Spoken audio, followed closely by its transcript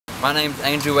My name's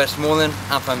Andrew Westmoreland.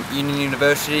 I'm from Union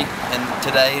University, and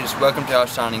today is welcome to our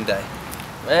signing day.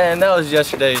 Man, that was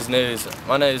yesterday's news.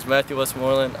 My name is Matthew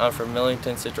Westmoreland. I'm from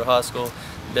Millington Central High School.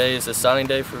 Today is a signing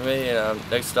day for me, and I'm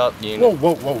next stop, Union.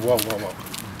 Whoa.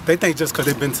 They think just because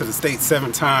they've been to the state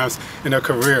 7 times in their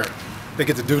career, they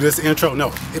get to do this intro.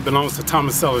 No, it belongs to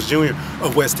Thomas Sellers Jr.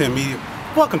 of West 10 Media.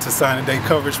 Welcome to signing day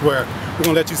coverage, where we're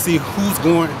going to let you see who's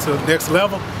going to the next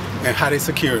level and how they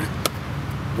secured it.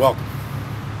 Welcome.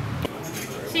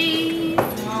 Cheese.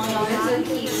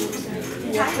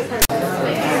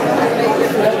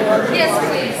 Yes,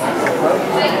 please.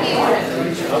 Thank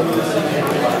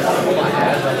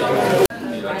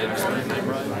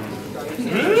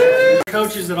you.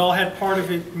 Coaches that all had part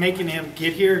of it making him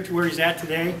get here to where he's at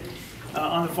today.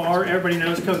 On the far, everybody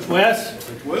knows Coach Wes,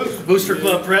 Booster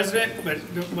Club president, but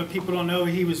what people don't know,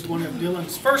 he was one of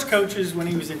Dylan's first coaches when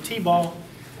he was in T-ball.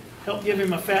 Helped give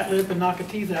him a fat lip and knock a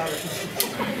teeth out.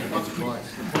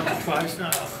 Twice, no.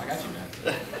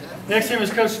 Next to him is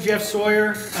Coach Jeff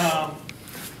Sawyer.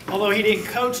 Although he didn't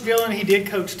coach Dylan, he did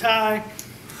coach Ty.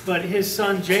 But his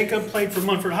son Jacob played for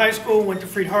Munford High School, went to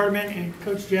Freed-Hardeman, and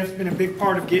Coach Jeff's been a big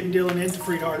part of getting Dylan into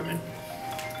Freed-Hardeman.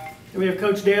 And we have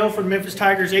Coach Dale from Memphis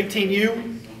Tigers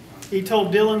 18U. He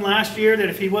told Dylan last year that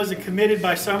if he wasn't committed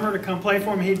by summer to come play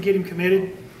for him, he'd get him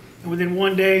committed. And within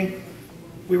one day,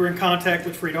 we were in contact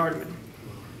with Freed-Hardeman.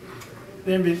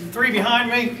 Then the 3 behind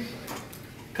me,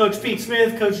 Coach Pete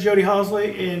Smith, Coach Jody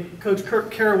Hosley, and Coach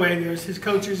Kirk Caraway. There's his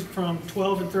coaches from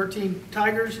 12 and 13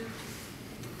 Tigers.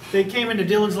 They came into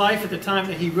Dylan's life at the time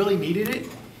that he really needed it.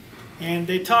 And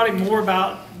they taught him more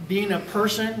about being a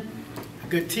person, a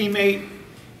good teammate,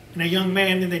 and a young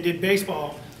man than they did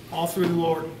baseball, all through the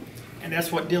Lord. And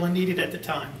that's what Dylan needed at the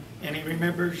time. And he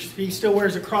remembers, he still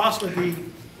wears a cross with the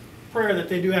prayer that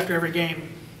they do after every game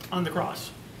on the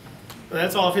cross. So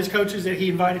that's all of his coaches that he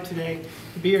invited today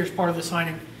to be here as part of the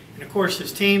signing. And of course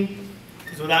his team,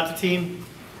 because without the team,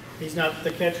 he's not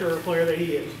the catcher or player that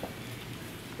he is.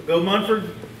 But go Munford.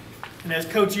 And as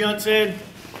Coach Yunt said,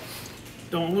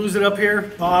 don't lose it up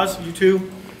here. Boz, you too.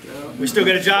 We still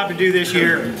got a job to do this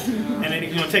year, and then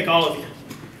he's going to take all of you.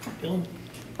 Dylan?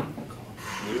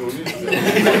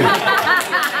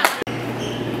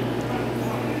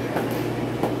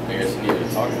 I guess you need to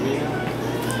talk to me now.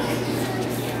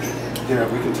 Yeah,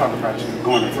 we can talk about you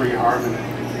going to Freed-Hardeman.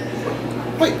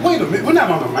 Wait a minute. We're not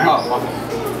on the mountain.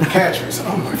 Catchers.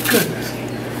 Oh my goodness.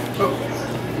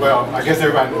 Well, I guess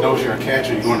everybody knows you're a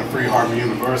catcher. You're going to Freed-Hardeman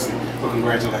University. Well,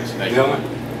 congratulations, Dylan.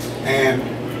 And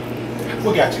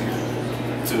what got you here?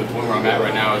 To the point where I'm at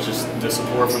right now is just the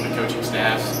support from the coaching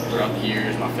staffs throughout the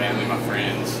years, my family, my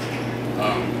friends,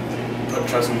 put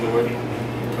trust in the Lord,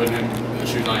 putting him in the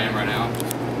shoes I am right now.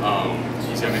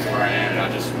 He's got me to where I am, and I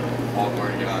just all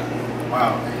glory to God.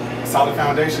 Wow, solid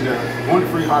foundation there. Going to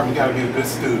Freed-Hardeman, you got to be a good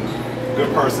student, a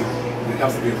good person, and it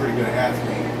helps to be a pretty good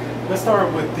athlete. Let's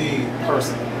start with the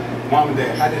person. Mom and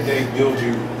Dad, how did they build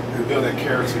you and build that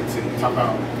character to you? Talk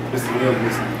about Mr. Will and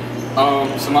Mr.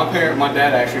 So my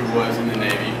dad actually was in the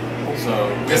Navy, so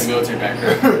we have a military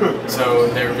background. So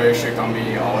they were very strict on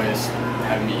me, always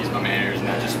having me use my manners, and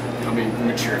that just helped me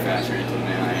mature faster into the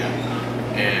man I am.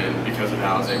 And because of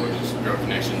that, I was able to just grow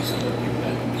connections with people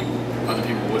that other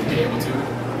people wouldn't be able to,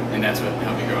 and that's what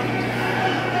helped me grow.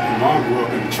 Your mom grew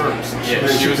up in the church. So yeah,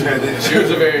 she was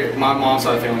a very, my mom's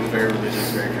side of the family was very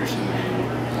religious, very Christian.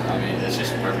 I mean, it's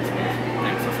just perfect for me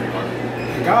and for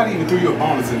Freed-Hardeman. God even threw you a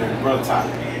bonus in there, Brother Ty.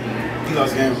 He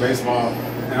loves the game of baseball.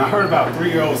 And I heard about a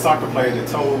 3-year-old soccer player that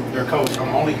told their coach,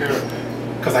 I'm only here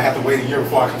because I have to wait a year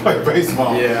before I can play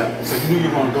baseball. Yeah. So you knew you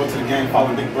were going to go to the game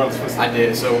following Big Brother's footsteps. I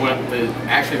did. So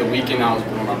actually the weekend I was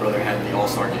born, my brother had the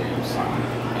All-Star games.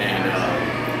 And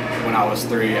when I was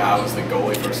 3, I was the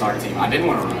goalie for a soccer team. I didn't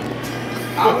want to run.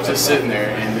 I was just sitting there,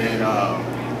 and then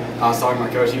I was talking to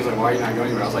my coach. He was like, "Why are you not going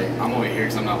anywhere?" I was like, "I'm only here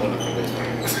because I'm not willing to play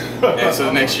baseball." And so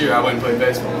the next year, I went and played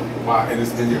baseball. Wow, and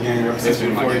it's been your game ever since? It's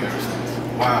been my game ever since.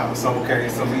 Wow, so okay,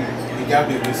 so you got to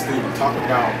be a good student. Talk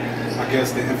about, I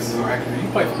guess, the emphasis on academics. You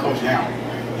play for Coach Young.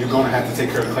 You're going to have to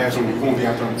take care of the classroom. You're going to be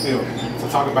out there on the field. So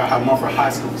talk about how Munford High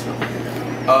School is going.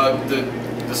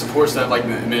 The support staff, like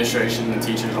the administration, the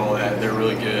teachers, all that, they're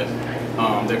really good.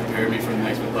 They prepared me for the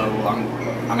next level.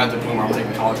 I'm at the point where I'm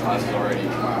taking college classes already.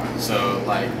 Wow. So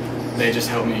like they just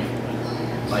help me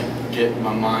like get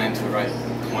my mind to the right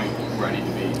point where I need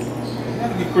to be. You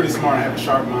have to be pretty smart and have a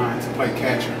sharp mind to play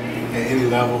catcher at any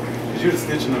level, because you're the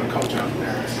extension of the coach out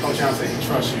there. Coach Young said he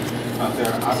trusts you out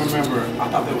there. I remember, I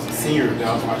thought there was a senior that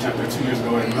I was watching out there 2 years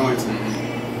ago at Millington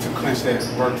to clinch that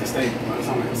berth to state, but it's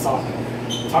only a sophomore.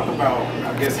 Talk about,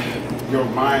 I guess, your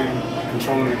mind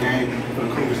controlling the game for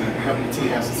the Cougars and helping the team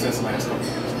have success the last couple of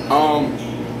years.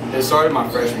 It started my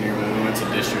freshman year when we went to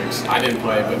districts. I didn't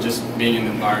play, but just being in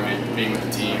the environment, being with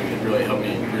the team, it really helped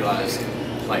me realize,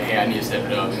 like, hey, I need to step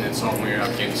it up. And then sophomore year, I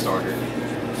became the starter.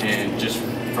 And just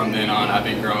from then on, I've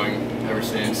been growing ever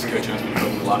since. Coach Jones has been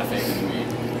putting a lot of faith into me,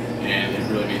 and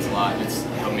it really means a lot. It's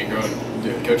helped me grow.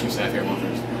 The coaching staff here at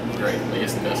Munford is great. Like,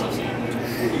 it's the best I've seen.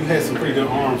 You had some pretty good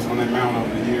arms on that mound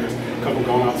over the years. A couple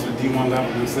going out to the D1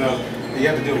 level themselves. And you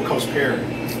have to deal with Coach Perry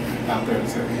out there.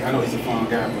 So I know he's a fun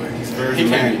guy, but he's very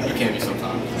demanding. He can be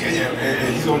sometimes. Yeah,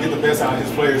 and he's going to get the best out of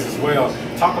his players as well.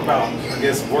 Talk about, I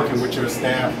guess, working with your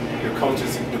staff, your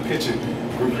coaches, the pitching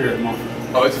group here at Munford.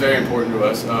 Oh, it's very important to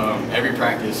us. Every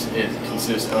practice, it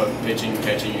consists of pitching,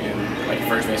 catching, and like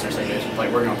first base or second base.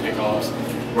 Like working on pickoffs,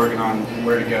 working on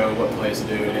where to go, what plays to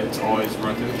do, and it's always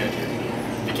run through the catcher.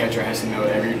 The catcher has to know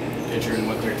every pitcher and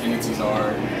what their tendencies are,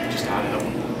 and just how to help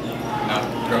them. And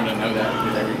I've grown to know that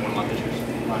with every one of my pitchers.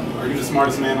 Are you the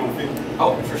smartest man on the field?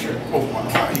 Oh, for sure. Oh,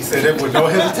 wow. He said that with no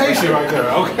hesitation right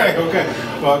there. Okay.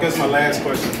 Well, I guess my last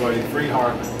question for you,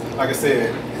 Freed-Hardeman. Like I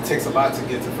said, it takes a lot to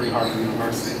get to Freed-Hardeman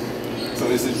University. So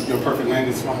is it your perfect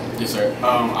landing spot? Yes, sir.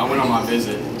 I went on my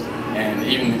visit, and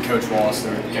even Coach Wallace,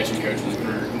 the catching coach and the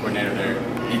career coordinator there,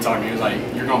 he told me, he was like,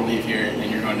 you're going to leave here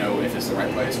and you're going to know if it's the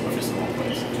right place or if it's the wrong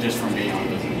place, just from being on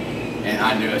the visit. And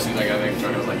I knew as soon as I got there,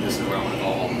 I was like, this is where I want to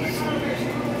call home the next 2 years.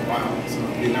 Wow. So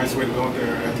it'd be a nice way to go out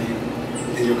there after you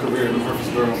in your career in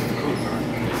Murfreesboro with the crew, right?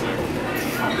 Yes, sir.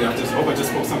 Yeah, I hope I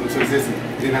just spoke something to existence.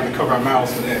 We didn't have to cover our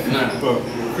mouths for that. No. But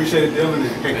appreciate it, Dylan, and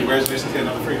hey, congratulations again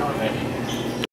on the Freed-Hardeman. Thank you.